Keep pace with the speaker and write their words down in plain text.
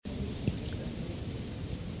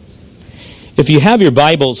If you have your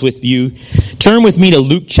Bibles with you, turn with me to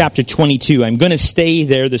Luke chapter 22. I'm going to stay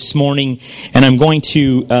there this morning, and I'm going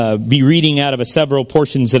to be reading out of several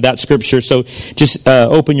portions of that scripture. So just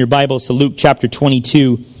open your Bibles to Luke chapter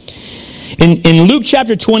 22. In Luke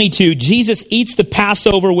chapter 22, Jesus eats the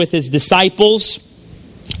Passover with his disciples.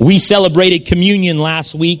 We celebrated communion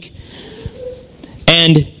last week.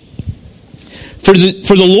 And for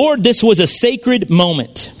the Lord, this was a sacred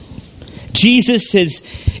moment. Jesus is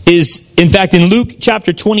in fact, in Luke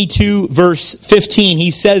chapter 22, verse 15,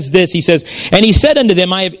 he says this. He says, "And he said unto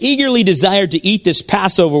them, I have eagerly desired to eat this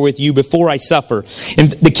Passover with you before I suffer." In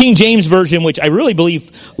the King James Version, which I really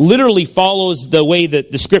believe literally follows the way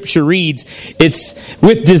that the scripture reads, it's,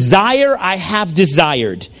 "With desire I have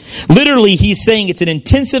desired." Literally, he's saying it's an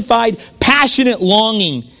intensified, passionate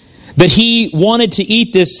longing that he wanted to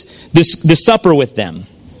eat this supper with them.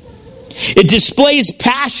 It displays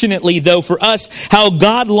passionately, though, for us how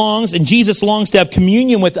God longs and Jesus longs to have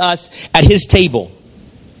communion with us at his table.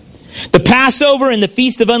 The Passover and the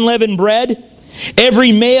Feast of Unleavened Bread,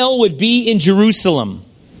 every male would be in Jerusalem.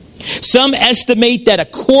 Some estimate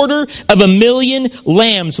that 250,000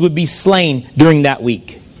 lambs would be slain during that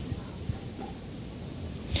week.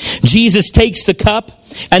 Jesus takes the cup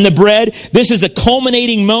and the bread. This is a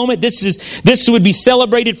culminating moment. This would be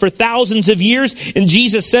celebrated for thousands of years. And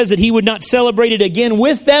Jesus says that he would not celebrate it again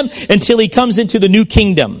with them until he comes into the new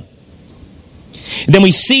kingdom. And then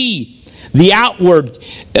we see the outward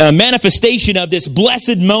manifestation of this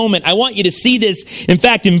blessed moment. I want you to see this. In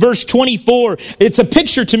fact, in verse 24, it's a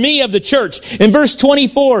picture to me of the church. In verse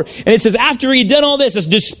 24, and it says, after he had done all this, a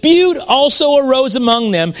dispute also arose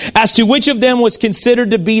among them as to which of them was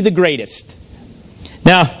considered to be the greatest.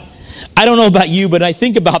 Now, I don't know about you, but I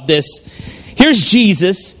think about this. Here's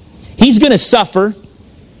Jesus. He's going to suffer.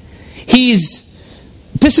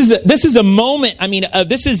 This is a moment. I mean,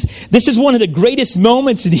 this is one of the greatest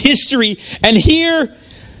moments in history. And here,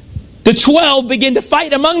 the 12 begin to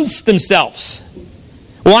fight amongst themselves.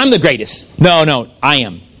 Well, I'm the greatest. No, I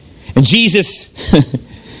am. And Jesus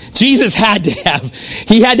had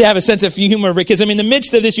to have a sense of humor, because in the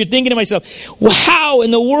midst of this, you're thinking to myself, well, how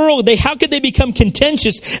in the world how could they become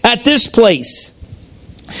contentious at this place?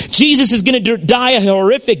 Jesus is going to die a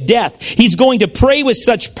horrific death. He's going to pray with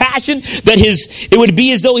such passion that it would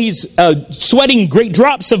be as though he's sweating great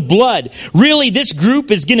drops of blood. Really, this group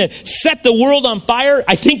is going to set the world on fire.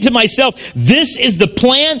 I think to myself, this is the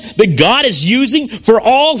plan that God is using for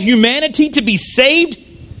all humanity to be saved?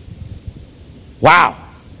 Wow.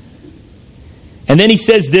 And then he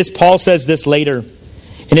says this, Paul says this later,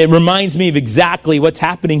 and it reminds me of exactly what's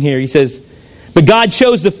happening here. He says, "But God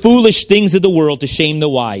chose the foolish things of the world to shame the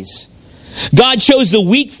wise. God chose the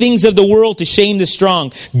weak things of the world to shame the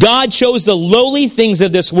strong. God chose the lowly things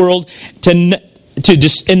of this world and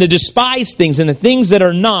the despised things and the things that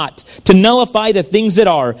are not, to nullify the things that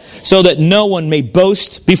are, so that no one may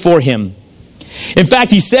boast before him." In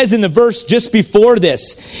fact, he says in the verse just before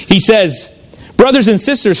this, he says, "Brothers and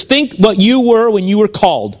sisters, think what you were when you were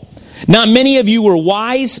called. Not many of you were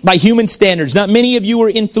wise by human standards. Not many of you were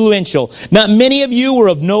influential. Not many of you were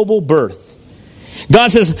of noble birth."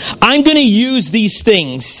 God says, I'm going to use these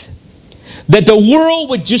things that the world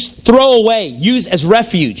would just throw away, use as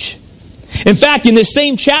refuge. In fact, in the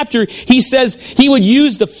same chapter, he says he would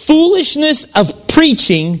use the foolishness of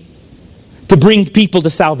preaching to bring people to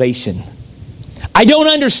salvation. I don't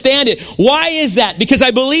understand it. Why is that? Because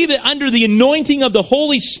I believe that under the anointing of the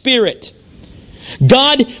Holy Spirit,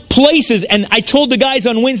 God places, and I told the guys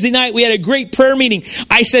on Wednesday night, we had a great prayer meeting.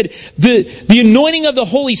 I said, the anointing of the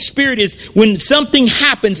Holy Spirit is when something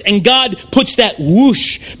happens and God puts that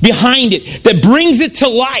whoosh behind it that brings it to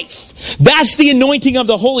life. That's the anointing of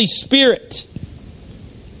the Holy Spirit.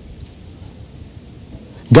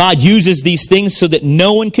 God uses these things so that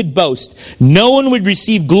no one could boast. No one would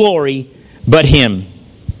receive glory but him.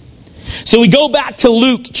 So we go back to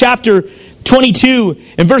Luke chapter 22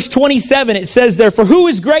 and verse 27. It says there, "For who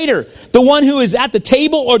is greater, the one who is at the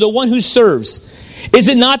table or the one who serves? Is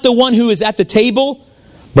it not the one who is at the table?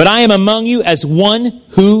 But I am among you as one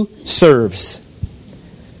who serves."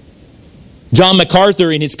 John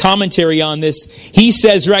MacArthur, in his commentary on this, he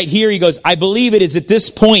says right here, he goes, "I believe it is at this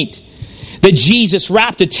point that Jesus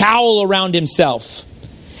wrapped a towel around himself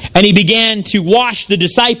and he began to wash the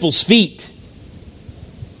disciples' feet."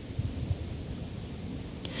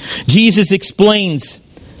 Jesus explains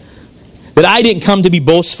that I didn't come to be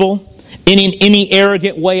boastful in any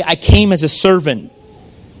arrogant way. I came as a servant.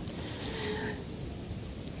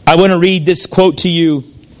 I want to read this quote to you.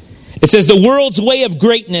 It says, "The world's way of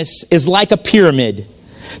greatness is like a pyramid.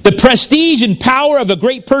 The prestige and power of a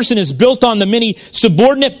great person is built on the many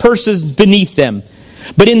subordinate persons beneath them.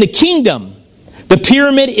 But in the kingdom, the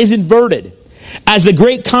pyramid is inverted. As the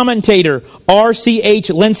great commentator R.C.H.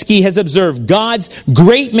 Lenski has observed, God's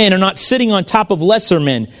great men are not sitting on top of lesser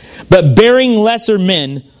men, but bearing lesser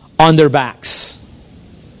men on their backs.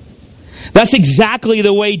 That's exactly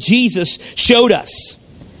the way Jesus showed us.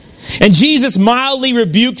 And Jesus mildly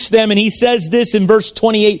rebukes them, and he says this in verse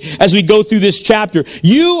 28 as we go through this chapter.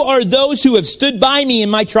 You are those who have stood by me in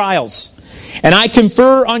my trials, and I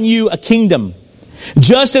confer on you a kingdom,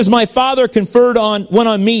 just as my Father conferred one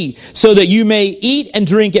on me, so that you may eat and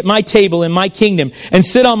drink at my table in my kingdom, and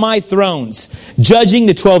sit on my thrones, judging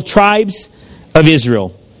the 12 tribes of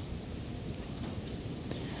Israel.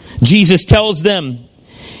 Jesus tells them,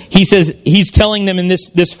 he says, he's telling them in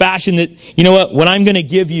this fashion that, you know what I'm going to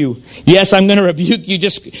give you, yes, I'm going to rebuke you.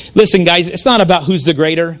 Just listen, guys, it's not about who's the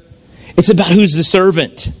greater. It's about who's the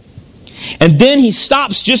servant. And then he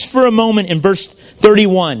stops just for a moment in verse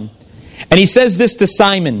 31. And he says this to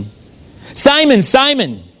Simon. Simon,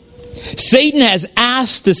 Simon, Satan has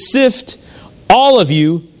asked to sift all of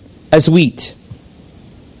you as wheat.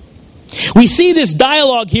 We see this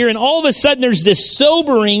dialogue here, and all of a sudden there's this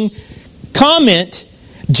sobering comment.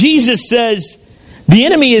 Jesus says, the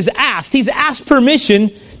enemy is asked. He's asked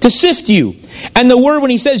permission to sift you. And the word, when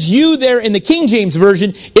he says you there in the King James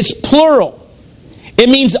Version, it's plural. It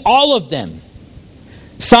means all of them.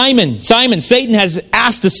 Simon, Simon, Satan has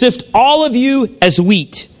asked to sift all of you as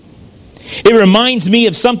wheat. It reminds me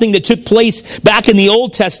of something that took place back in the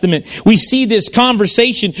Old Testament. We see this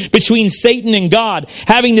conversation between Satan and God,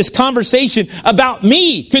 having this conversation about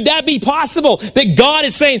me. Could that be possible? That God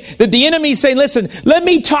is saying, that the enemy is saying, listen, let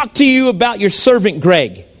me talk to you about your servant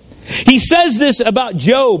Greg. He says this about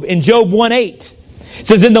Job in Job 1:8. It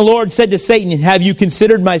says, then the Lord said to Satan, have you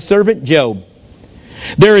considered my servant Job?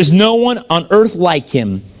 There is no one on earth like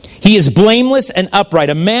him. He is blameless and upright,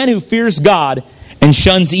 a man who fears God and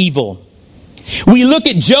shuns evil. We look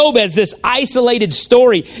at Job as this isolated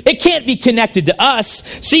story. It can't be connected to us.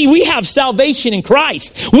 See, we have salvation in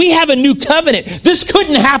Christ. We have a new covenant. This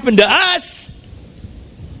couldn't happen to us.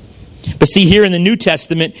 But see, here in the New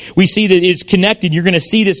Testament, we see that it's connected. You're going to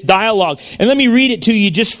see this dialogue. And let me read it to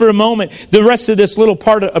you just for a moment. The rest of this little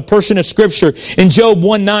portion of Scripture in Job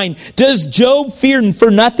 1:9. Does Job fear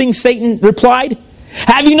for nothing? Satan replied.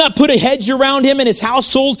 Have you not put a hedge around him and his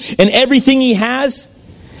household and everything he has?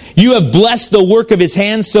 You have blessed the work of his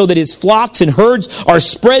hands so that his flocks and herds are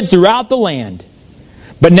spread throughout the land.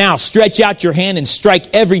 But now stretch out your hand and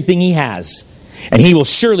strike everything he has, and he will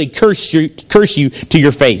surely curse you to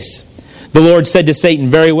your face. The Lord said to Satan,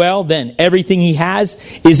 very well, then everything he has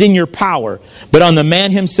is in your power, but on the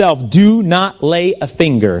man himself do not lay a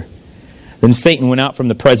finger. Then Satan went out from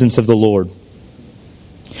the presence of the Lord.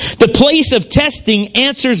 The place of testing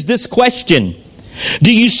answers this question.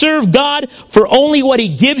 Do you serve God for only what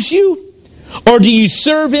he gives you? Or do you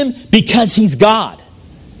serve him because he's God?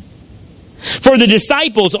 For the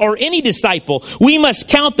disciples, or any disciple, we must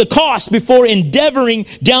count the cost before endeavoring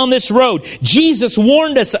down this road. Jesus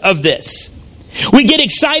warned us of this. We get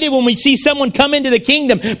excited when we see someone come into the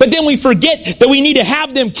kingdom, but then we forget that we need to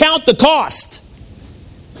have them count the cost.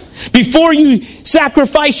 Before you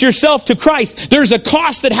sacrifice yourself to Christ, there's a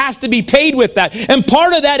cost that has to be paid with that. And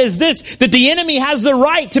part of that is this, that the enemy has the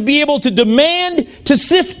right to be able to demand to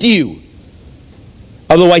sift you.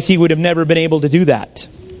 Otherwise, he would have never been able to do that.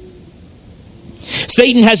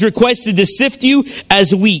 Satan has requested to sift you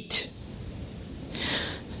as wheat.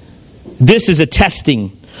 This is a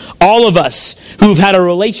testing. All of us who've had a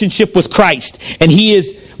relationship with Christ, and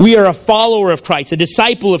we are a follower of Christ, a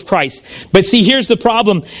disciple of Christ. But see, here's the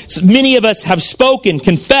problem. Many of us have spoken,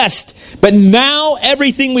 confessed, but now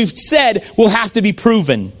everything we've said will have to be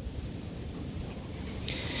proven.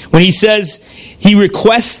 When he says he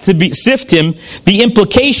requests to sift him, the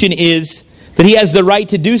implication is that he has the right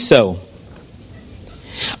to do so.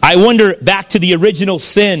 I wonder, back to the original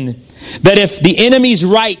sin, that if the enemy's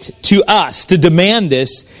right to us to demand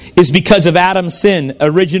this is because of Adam's sin,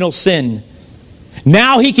 original sin,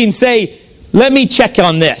 now he can say, let me check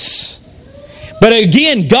on this. But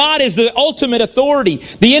again, God is the ultimate authority.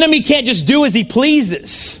 The enemy can't just do as he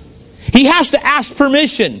pleases. He has to ask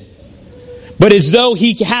permission. But as though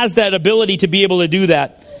he has that ability to be able to do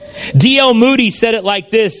that. D.L. Moody said it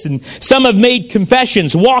like this, and some have made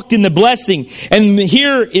confessions, walked in the blessing. And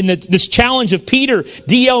here in this challenge of Peter,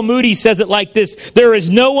 D.L. Moody says it like this: there is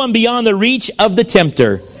no one beyond the reach of the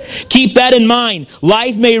tempter. Keep that in mind.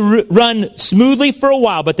 Life may run smoothly for a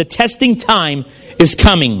while, but the testing time is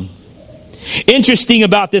coming. Interesting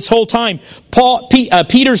about this whole time,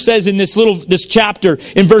 Peter says in this chapter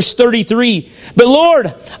in verse 33, "But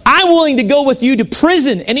Lord, I'm willing to go with you to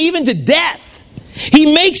prison and even to death."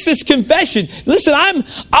 He makes this confession. Listen,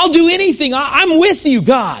 I'll do anything. I'm with you,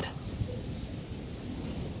 God.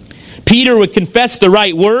 Peter would confess the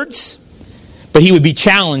right words, but he would be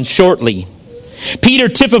challenged shortly. Peter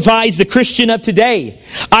typifies the Christian of today.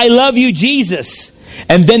 I love you, Jesus.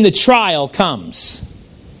 And then the trial comes.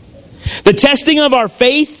 The testing of our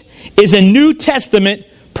faith is a New Testament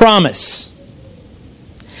promise.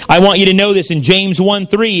 I want you to know this in James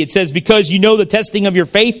 1:3. It says, because you know the testing of your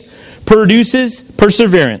faith produces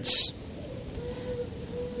perseverance.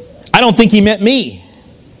 I don't think he meant me.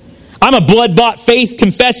 I'm a blood-bought,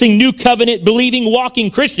 faith-confessing, new covenant, believing, walking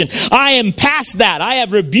Christian. I am past that. I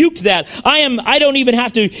have rebuked that. I don't even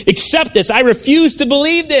have to accept this. I refuse to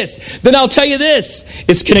believe this. Then I'll tell you this.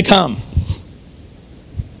 It's going to come.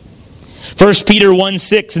 1 Peter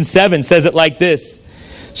 1:6 and 7 says it like this.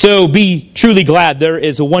 So be truly glad. There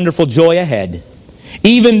is a wonderful joy ahead.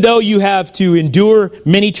 Even though you have to endure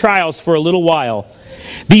many trials for a little while,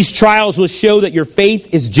 these trials will show that your faith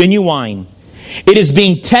is genuine. It is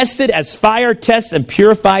being tested as fire tests and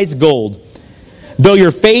purifies gold. Though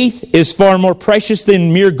your faith is far more precious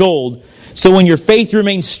than mere gold, so when your faith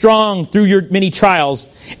remains strong through your many trials,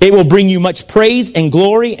 it will bring you much praise and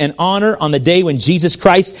glory and honor on the day when Jesus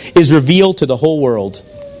Christ is revealed to the whole world.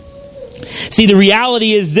 See, the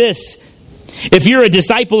reality is this. If you're a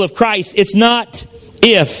disciple of Christ, it's not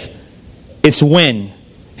if, it's when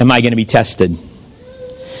am I going to be tested.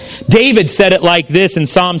 David said it like this in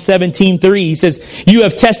Psalm 17:3. He says, you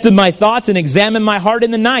have tested my thoughts and examined my heart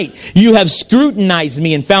in the night. You have scrutinized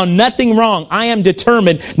me and found nothing wrong. I am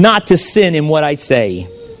determined not to sin in what I say.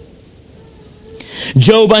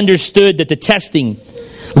 Job understood that the testing,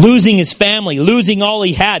 losing his family, losing all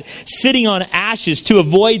he had, sitting on ashes to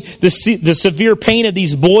avoid the severe pain of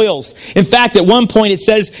these boils. In fact, at one point it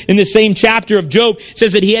says in the same chapter of Job, it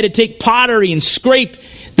says that he had to take pottery and scrape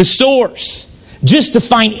the sores just to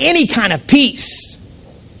find any kind of peace.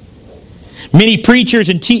 Many preachers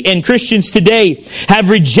and Christians today have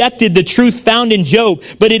rejected the truth found in Job,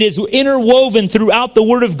 but it is interwoven throughout the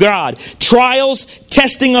Word of God. Trials,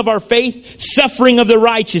 testing of our faith, suffering of the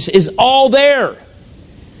righteous is all there.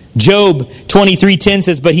 Job 23:10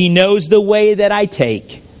 says, but he knows the way that I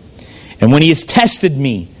take. And when he has tested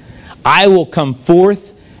me, I will come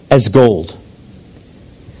forth as gold.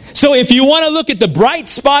 So if you want to look at the bright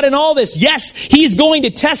spot in all this, yes, he's going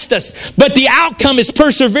to test us, but the outcome is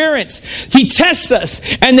perseverance. He tests us,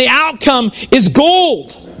 and the outcome is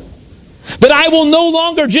gold. That I will no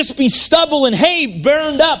longer just be stubble and hay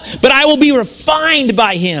burned up, but I will be refined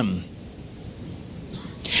by him.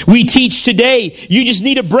 We teach today, you just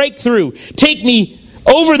need a breakthrough. Take me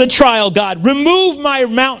over the trial, God. Remove my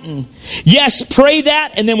mountain. Yes, pray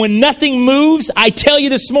that, and then when nothing moves, I tell you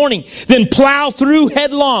this morning, then plow through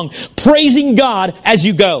headlong, praising God as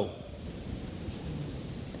you go.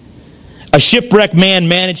 A shipwrecked man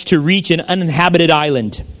managed to reach an uninhabited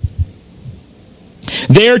island.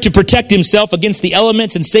 There, to protect himself against the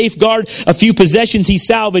elements and safeguard a few possessions he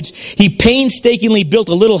salvaged, he painstakingly built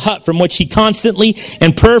a little hut from which he constantly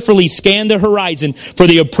and prayerfully scanned the horizon for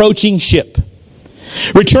the approaching ship.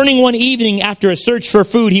 Returning one evening after a search for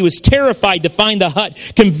food, he was terrified to find the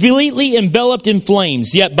hut completely enveloped in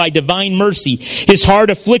flames. Yet by divine mercy, his hard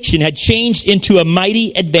affliction had changed into a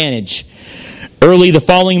mighty advantage. Early the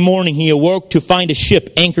following morning, he awoke to find a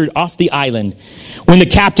ship anchored off the island. When the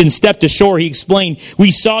captain stepped ashore, he explained,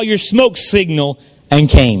 we saw your smoke signal and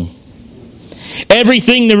came.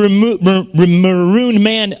 Everything the marooned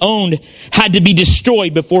man owned had to be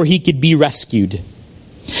destroyed before he could be rescued.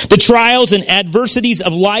 The trials and adversities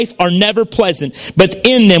of life are never pleasant, but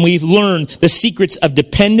in them we've learned the secrets of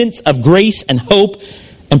dependence, of grace and hope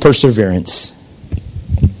and perseverance.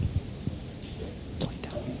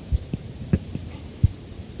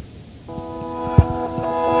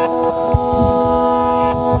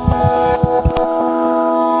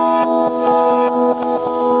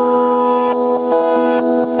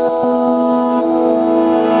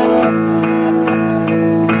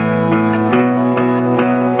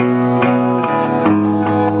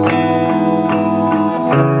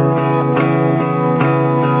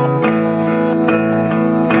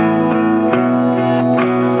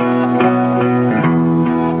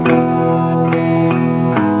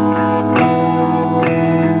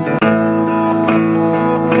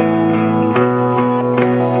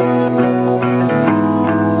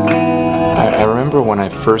 When I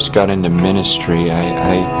first got into ministry,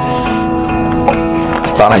 I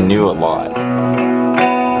thought I knew a lot,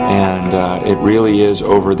 and And it really is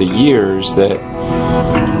over the years that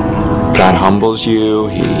God humbles you.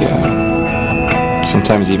 He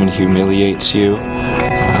sometimes even humiliates you.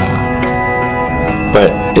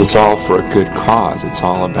 But it's all for a good cause. It's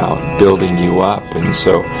all about building you up. And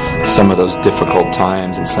so some of those difficult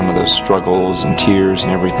times and some of those struggles and tears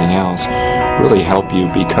and everything else really help you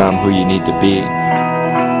become who you need to be.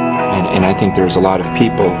 And I think there's a lot of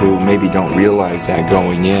people who maybe don't realize that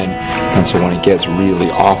going in. And so when it gets really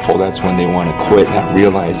awful, that's when they want to quit, not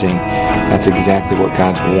realizing that's exactly what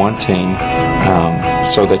God's wanting,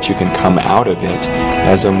 so that you can come out of it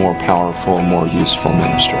as a more powerful, more useful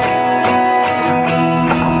minister.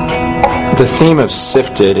 The theme of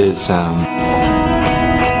Sifted is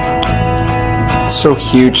so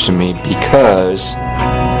huge to me because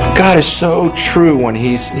God is so true when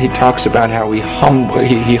he talks about how he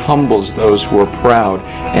humbles those who are proud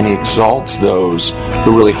and he exalts those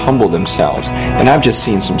who really humble themselves. And I've just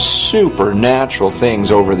seen some supernatural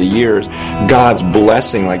things over the years, God's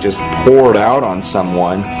blessing like just poured out on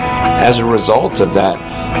someone as a result of that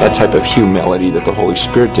type of humility that the Holy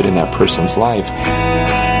Spirit did in that person's life.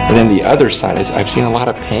 And then the other side is I've seen a lot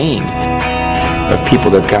of pain of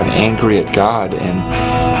people that have gotten angry at God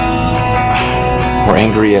and were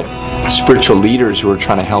angry at spiritual leaders who are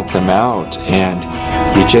trying to help them out. And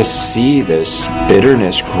you just see this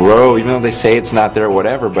bitterness grow, even though they say it's not there or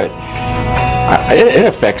whatever, but it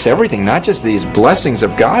affects everything, not just these blessings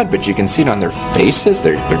of God, but you can see it on their faces,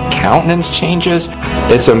 their countenance changes.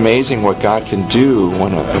 It's amazing what God can do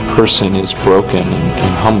when a person is broken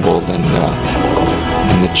and humbled, and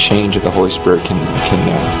the change that the Holy Spirit can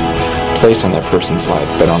place on that person's life.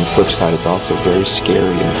 But on the flip side, it's also very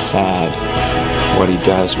scary and sad what he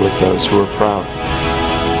does with those who are proud.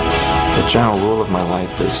 The general rule of my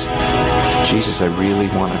life is, Jesus, I really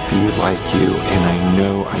want to be like you, and I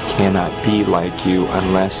know I cannot be like you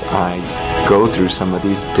unless I go through some of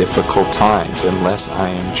these difficult times, unless I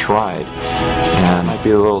am tried. And it might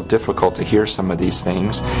be a little difficult to hear some of these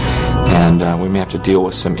things, and we may have to deal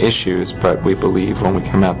with some issues, but we believe when we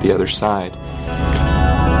come out the other side,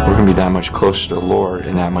 we're going to be that much closer to the Lord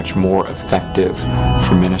and that much more effective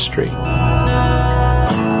for ministry.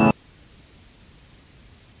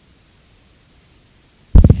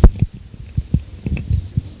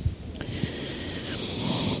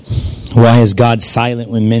 Why is God silent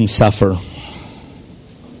when men suffer?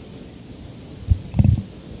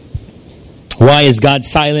 Why is God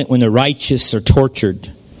silent when the righteous are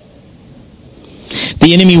tortured?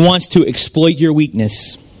 The enemy wants to exploit your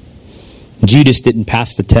weakness. Judas didn't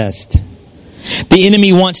pass the test. The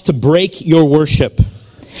enemy wants to break your worship.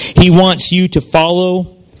 He wants you to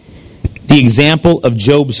follow the example of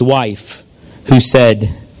Job's wife, who said,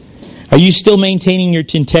 "Are you still maintaining your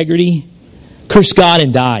integrity? Curse God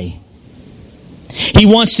and die." He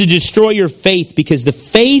wants to destroy your faith because the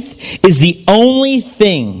faith is the only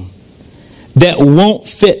thing that won't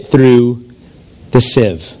fit through the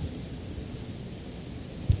sieve.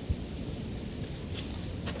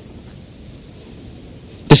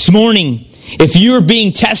 This morning, if you're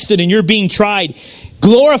being tested and you're being tried,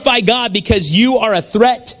 glorify God because you are a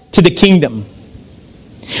threat to the kingdom.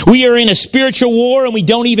 We are in a spiritual war and we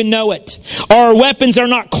don't even know it. Our weapons are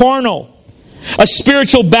not carnal. A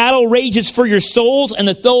spiritual battle rages for your souls and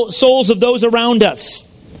the souls of those around us.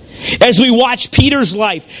 As we watch Peter's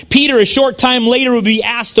life, Peter a short time later would be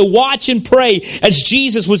asked to watch and pray as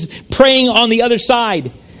Jesus was praying on the other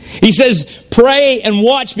side. He says, pray and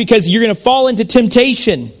watch because you're going to fall into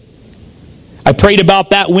temptation. I prayed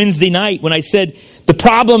about that Wednesday night when I said, the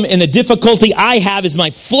problem and the difficulty I have is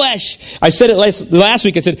my flesh. I said it last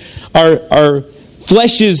week. I said, our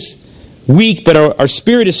flesh is weak, but our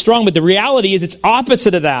spirit is strong. But the reality is it's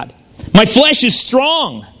opposite of that. My flesh is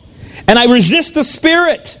strong, and I resist the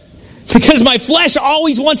spirit because my flesh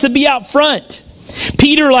always wants to be out front.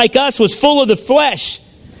 Peter, like us, was full of the flesh.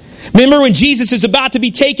 Remember when Jesus is about to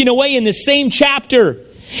be taken away in the same chapter?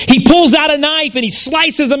 He pulls out a knife and he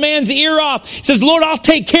slices a man's ear off. He says, Lord, I'll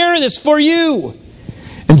take care of this for you.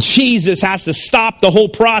 And Jesus has to stop the whole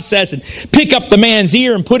process and pick up the man's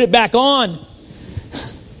ear and put it back on.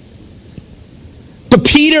 But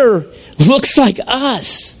Peter looks like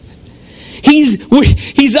us.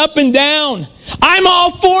 He's up and down. I'm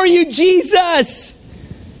all for you, Jesus.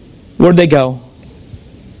 Where'd they go?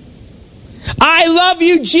 I love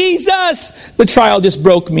you, Jesus. The trial just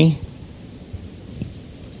broke me.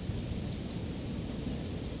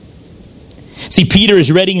 See, Peter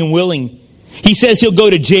is ready and willing. He says he'll go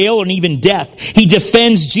to jail and even death. He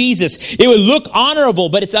defends Jesus. It would look honorable,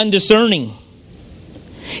 but it's undiscerning.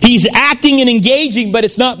 He's acting and engaging, but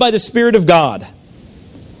it's not by the Spirit of God.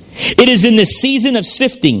 It is in this season of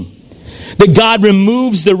sifting that God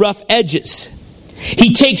removes the rough edges.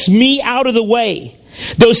 He takes me out of the way.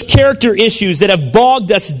 Those character issues that have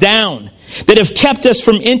bogged us down, that have kept us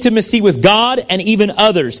from intimacy with God and even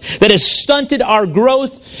others, that has stunted our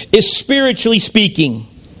growth, is spiritually speaking.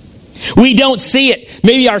 We don't see it.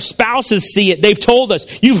 Maybe our spouses see it. They've told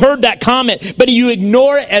us. You've heard that comment, but you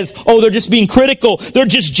ignore it as, oh, they're just being critical. They're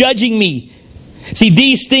just judging me. See,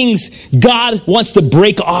 these things God wants to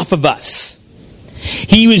break off of us.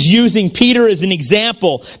 He was using Peter as an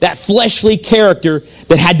example, that fleshly character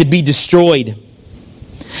that had to be destroyed.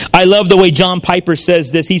 I love the way John Piper says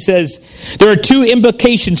this. He says, there are two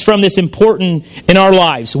implications from this important in our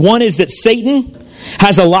lives. One is that Satan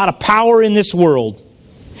has a lot of power in this world.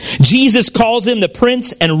 Jesus calls him the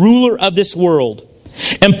prince and ruler of this world.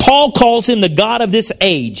 And Paul calls him the God of this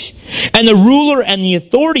age and the ruler and the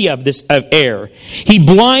authority of air. He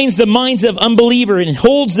blinds the minds of unbelievers and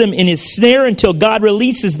holds them in his snare until God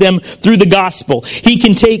releases them through the gospel. He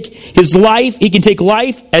can take his life. He can take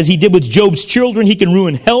life as he did with Job's children. He can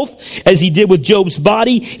ruin health as he did with Job's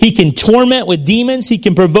body. He can torment with demons. He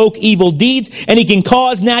can provoke evil deeds, and he can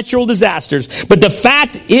cause natural disasters. But the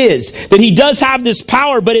fact is that he does have this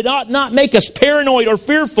power, but it ought not make us paranoid or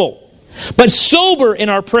fearful, but sober in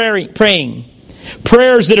our praying.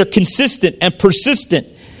 Prayers that are consistent and persistent,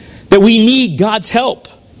 that we need God's help.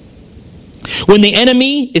 When the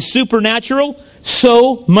enemy is supernatural,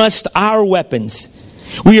 so must our weapons.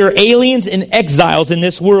 We are aliens and exiles in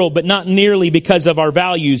this world, but not nearly because of our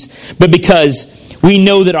values, but because we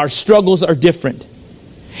know that our struggles are different.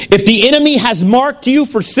 If the enemy has marked you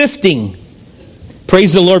for sifting,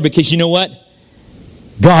 praise the Lord, because you know what?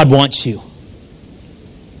 God wants you.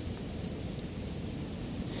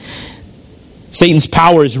 Satan's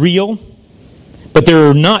power is real, but there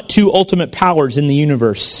are not two ultimate powers in the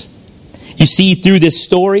universe. You see, through this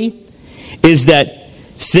story, is that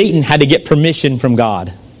Satan had to get permission from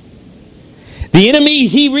God. The enemy,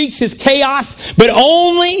 he wreaks his chaos, but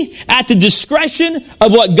only at the discretion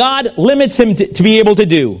of what God limits him to be able to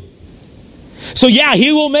do. So yeah,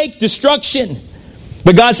 he will make destruction,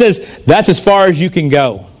 but God says, that's as far as you can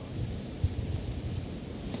go.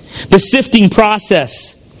 The sifting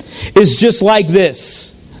process is just like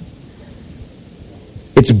this.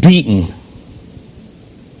 It's beaten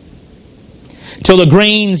till the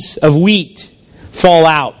grains of wheat fall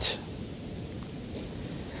out.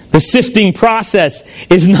 The sifting process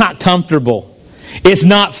is not comfortable. It's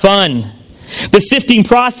not fun. The sifting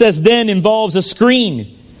process then involves a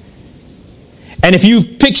screen. And if you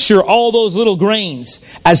picture all those little grains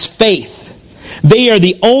as faith, they are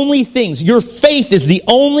the only things. Your faith is the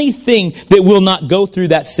only thing that will not go through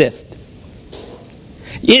that sift.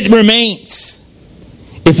 It remains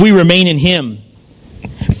if we remain in Him.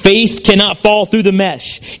 Faith cannot fall through the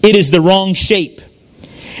mesh. It is the wrong shape.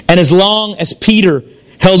 And as long as Peter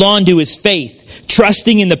held on to his faith,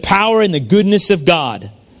 trusting in the power and the goodness of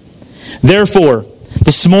God, therefore,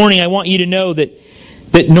 this morning I want you to know that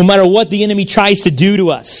no matter what the enemy tries to do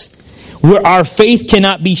to us, where our faith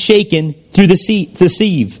cannot be shaken through the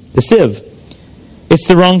sieve. It's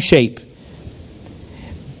the wrong shape.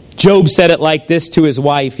 Job said it like this to his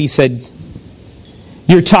wife. He said,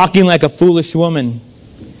 "You're talking like a foolish woman.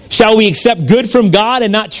 Shall we accept good from God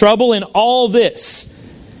and not trouble in all this?"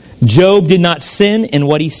 Job did not sin in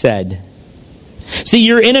what he said. See,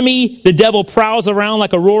 your enemy, the devil, prowls around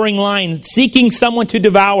like a roaring lion, seeking someone to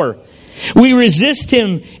devour. We resist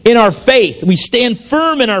him in our faith. We stand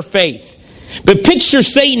firm in our faith. But picture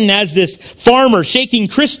Satan as this farmer shaking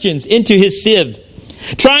Christians into his sieve,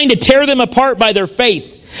 trying to tear them apart by their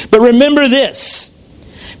faith. But remember this: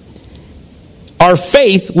 our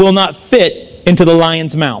faith will not fit into the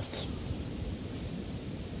lion's mouth.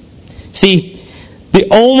 See, the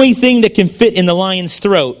only thing that can fit in the lion's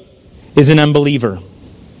throat is an unbeliever.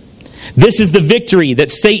 This is the victory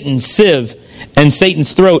that Satan's sieve and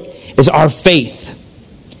Satan's throat is our faith.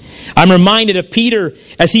 I'm reminded of Peter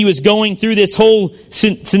as he was going through this whole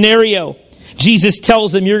scenario. Jesus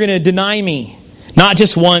tells him, "You're going to deny me, not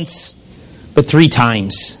just once, but 3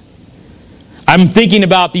 times." I'm thinking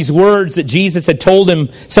about these words that Jesus had told him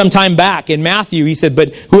sometime back in Matthew. He said,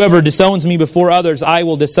 "But whoever disowns me before others, I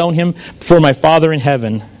will disown him before my Father in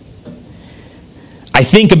heaven." I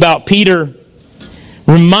think about Peter,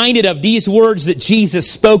 reminded of these words that Jesus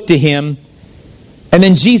spoke to him, and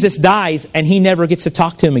then Jesus dies and he never gets to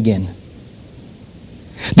talk to him again.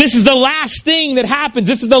 This is the last thing that happens.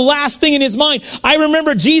 This is the last thing in his mind. I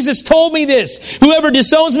remember Jesus told me this: "Whoever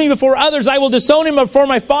disowns me before others, I will disown him before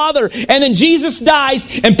my Father." And then Jesus dies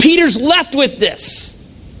and Peter's left with this.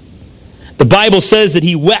 The Bible says that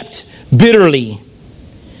he wept bitterly.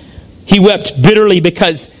 He wept bitterly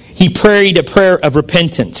because he prayed a prayer of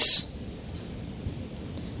repentance.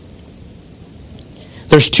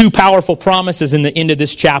 There's two powerful promises in the end of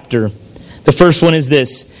this chapter. The first one is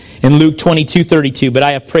this, in Luke 22:32, but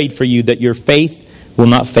I have prayed for you that your faith will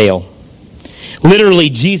not fail. Literally,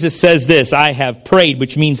 Jesus says this, I have prayed,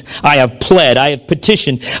 which means I have pled, I have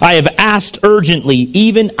petitioned, I have asked urgently,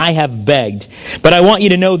 even I have begged. But I want you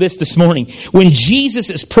to know this morning. When Jesus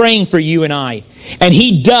is praying for you and I, and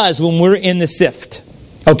he does when we're in the sift,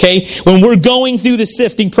 okay? When we're going through the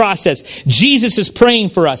sifting process, Jesus is praying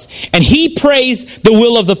for us. And he prays the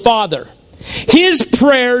will of the Father. His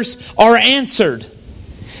prayers are answered.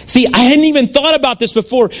 See, I hadn't even thought about this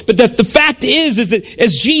before, but the fact is that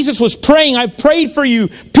as Jesus was praying, I prayed for you,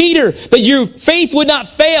 Peter, that your faith would not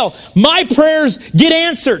fail. My prayers get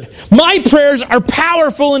answered. My prayers are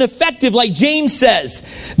powerful and effective, like James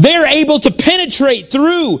says. They're able to penetrate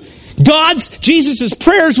through. Jesus'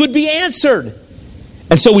 prayers would be answered.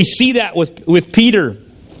 And so we see that with Peter.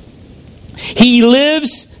 He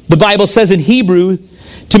lives, the Bible says in Hebrew,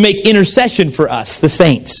 to make intercession for us, the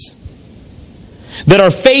saints. That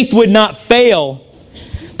our faith would not fail.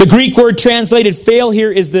 The Greek word translated fail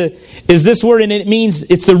here is this word, and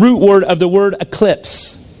it's the root word of the word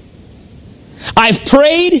eclipse. I've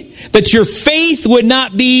prayed that your faith would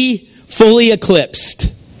not be fully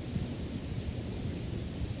eclipsed.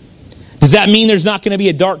 Does that mean there's not going to be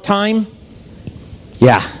a dark time?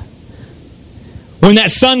 Yeah. When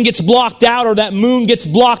that sun gets blocked out or that moon gets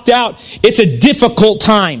blocked out, it's a difficult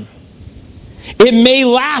time. It may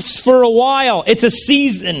last for a while. It's a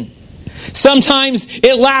season. Sometimes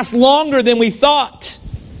it lasts longer than we thought.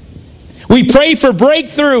 We pray for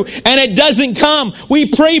breakthrough and it doesn't come. We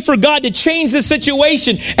pray for God to change the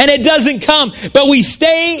situation and it doesn't come. But we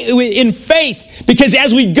stay in faith because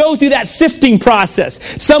as we go through that sifting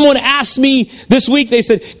process, someone asked me this week, they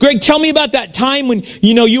said, Greg, tell me about that time when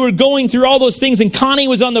you were going through all those things and Connie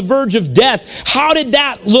was on the verge of death. How did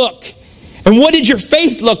that look? And what did your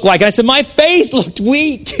faith look like? And I said, my faith looked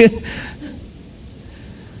weak.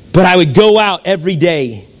 But I would go out every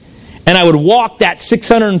day and I would walk that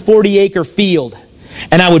 640-acre field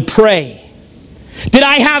and I would pray. Did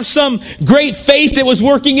I have some great faith that was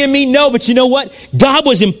working in me? No, but you know what? God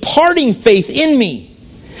was imparting faith in me.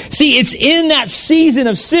 See, it's in that season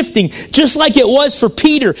of sifting, just like it was for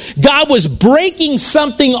Peter. God was breaking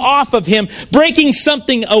something off of him, breaking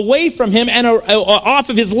something away from him and off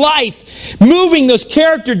of his life, moving those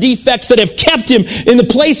character defects that have kept him in the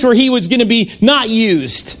place where he was going to be not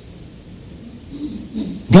used.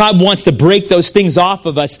 God wants to break those things off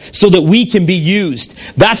of us so that we can be used.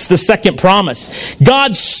 That's the second promise.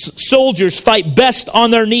 God's soldiers fight best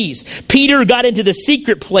on their knees. Peter got into the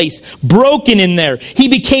secret place, broken in there. He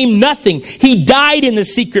became nothing. He died in the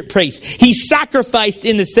secret place. He sacrificed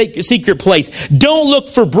in the secret place. Don't look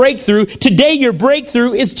for breakthrough. Today your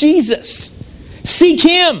breakthrough is Jesus. Seek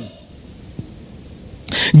Him.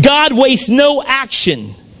 God wastes no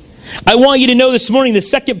action. I want you to know this morning, the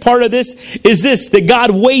second part of this is this, that God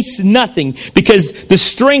wastes nothing because the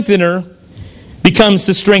strengthener becomes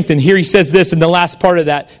the strengthened. Here he says this in the last part of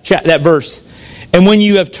that verse. And when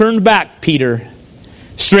you have turned back, Peter,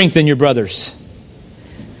 strengthen your brothers.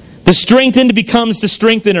 The strengthened becomes the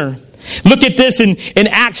strengthener. Look at this in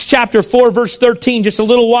Acts chapter 4, verse 13, just a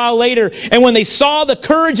little while later. And when they saw the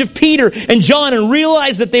courage of Peter and John and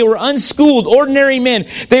realized that they were unschooled, ordinary men,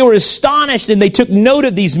 they were astonished and they took note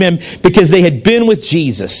of these men because they had been with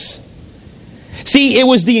Jesus. See, it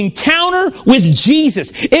was the encounter with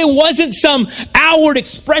Jesus. It wasn't some outward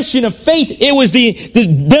expression of faith. It was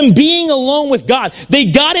them being alone with God.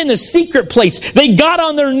 They got in the secret place. They got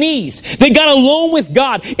on their knees. They got alone with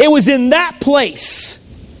God. It was in that place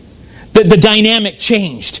that the dynamic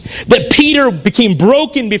changed. That Peter became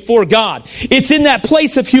broken before God. It's in that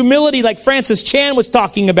place of humility like Francis Chan was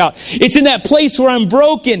talking about. It's in that place where I'm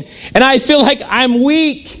broken and I feel like I'm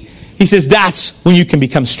weak. He says, that's when you can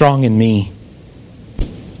become strong in me.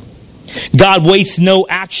 God wastes no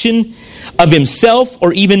action of Himself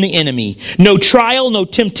or even the enemy. No trial, no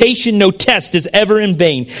temptation, no test is ever in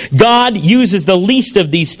vain. God uses the least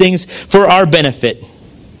of these things for our benefit.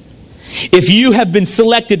 If you have been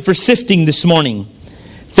selected for sifting this morning,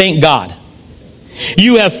 thank God.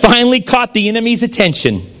 You have finally caught the enemy's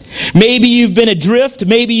attention. Maybe you've been adrift.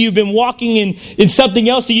 Maybe you've been walking in something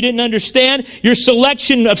else that you didn't understand. Your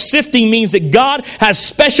selection of sifting means that God has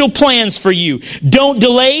special plans for you. Don't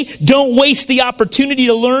delay. Don't waste the opportunity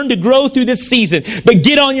to learn, to grow through this season. But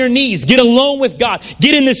get on your knees. Get alone with God.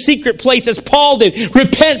 Get in the secret place as Paul did.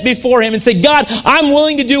 Repent before Him and say, God, I'm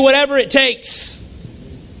willing to do whatever it takes.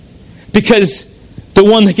 Because the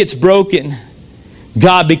one that gets broken,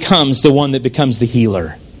 God becomes the one that becomes the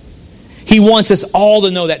healer. He wants us all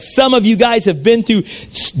to know that. Some of you guys have been through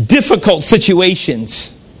difficult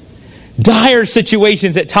situations, dire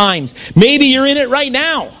situations at times. Maybe you're in it right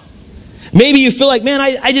now. Maybe you feel like, man,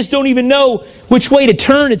 I just don't even know which way to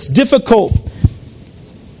turn. It's difficult.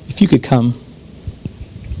 If you could come.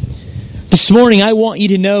 This morning, I want you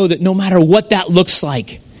to know that no matter what that looks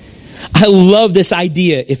like, I love this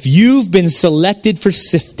idea. If you've been selected for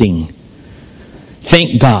sifting,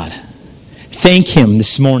 thank God. Thank Him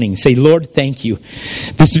this morning. Say, Lord, thank you.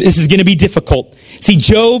 This is going to be difficult. See,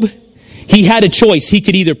 Job, he had a choice. He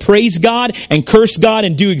could either praise God and curse God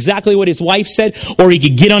and do exactly what his wife said, or he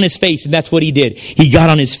could get on his face, and that's what he did. He got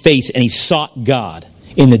on his face and he sought God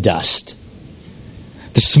in the dust.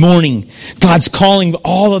 This morning, God's calling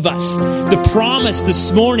all of us. The promise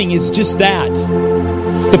this morning is just that.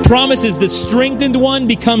 The promise is the strengthened one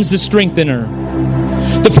becomes the strengthener.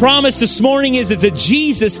 The promise this morning is that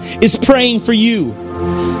Jesus is praying for you.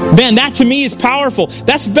 Man, that to me is powerful.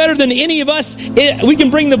 That's better than any of us. We can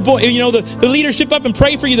bring the leadership up and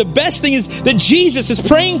pray for you. The best thing is that Jesus is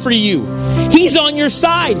praying for you. He's on your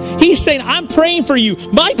side. He's saying, I'm praying for you.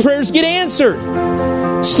 My prayers get answered.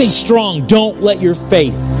 Stay strong. Don't let your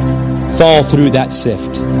faith fall through that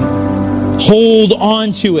sift. Hold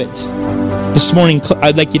on to it. This morning,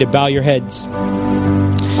 I'd like you to bow your heads.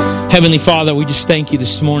 Heavenly Father, we just thank you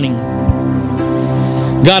this morning.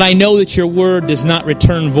 God, I know that your word does not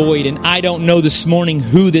return void, and I don't know this morning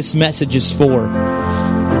who this message is for.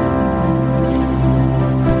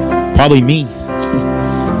 Probably me.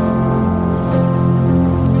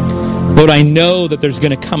 Lord, I know that there's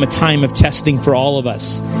going to come a time of testing for all of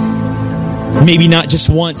us. Maybe not just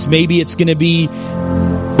once. Maybe it's going to be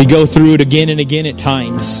we go through it again and again at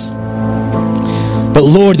times. But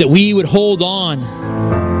Lord, that we would hold on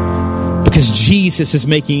because Jesus is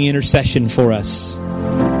making intercession for us.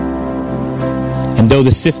 And though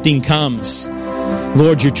the sifting comes,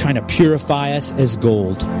 Lord, you're trying to purify us as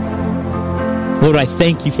gold. Lord, I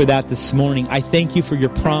thank you for that this morning. I thank you for your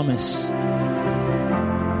promise.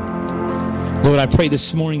 Lord, I pray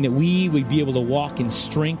this morning that we would be able to walk in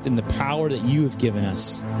strength and the power that you have given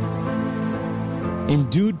us.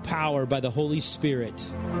 Endued power by the Holy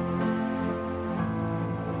Spirit.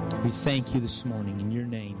 We thank you this morning in your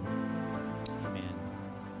name.